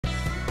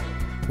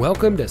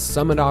Welcome to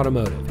Summit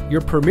Automotive, your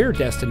premier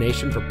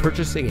destination for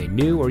purchasing a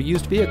new or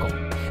used vehicle.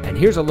 And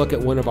here's a look at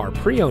one of our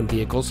pre-owned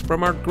vehicles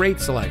from our great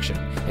selection.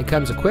 It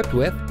comes equipped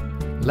with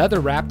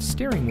leather-wrapped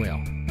steering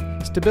wheel,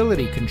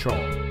 stability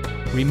control,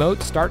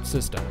 remote start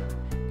system,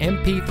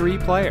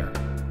 MP3 player,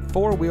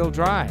 four-wheel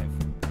drive,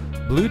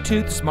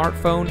 Bluetooth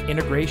smartphone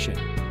integration,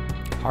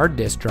 hard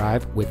disk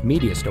drive with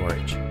media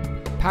storage,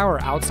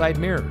 power outside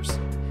mirrors,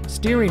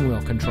 steering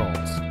wheel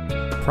controls,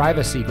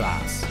 privacy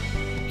glass,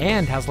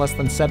 and has less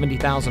than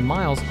 70,000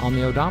 miles on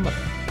the odometer.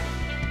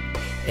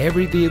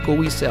 Every vehicle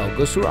we sell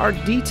goes through our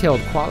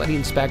detailed quality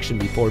inspection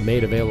before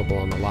made available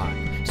on the lot,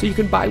 so you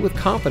can buy with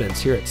confidence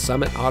here at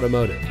Summit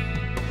Automotive.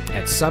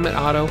 At Summit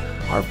Auto,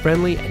 our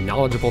friendly and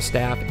knowledgeable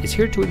staff is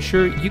here to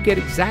ensure you get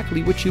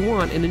exactly what you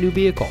want in a new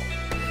vehicle.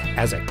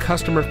 As a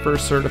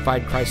customer-first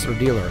certified Chrysler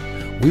dealer,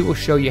 we will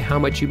show you how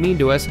much you mean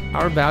to us,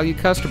 our valued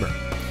customer.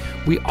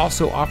 We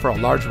also offer a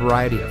large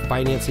variety of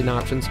financing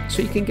options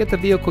so you can get the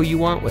vehicle you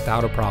want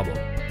without a problem.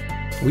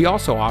 We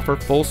also offer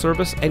full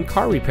service and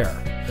car repair,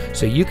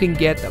 so you can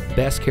get the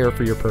best care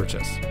for your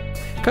purchase.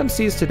 Come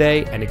see us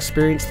today and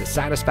experience the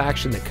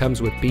satisfaction that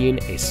comes with being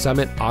a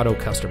Summit Auto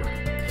customer.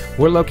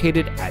 We're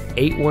located at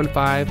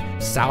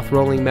 815 South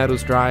Rolling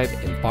Meadows Drive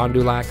in Fond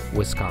Du Lac,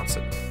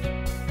 Wisconsin.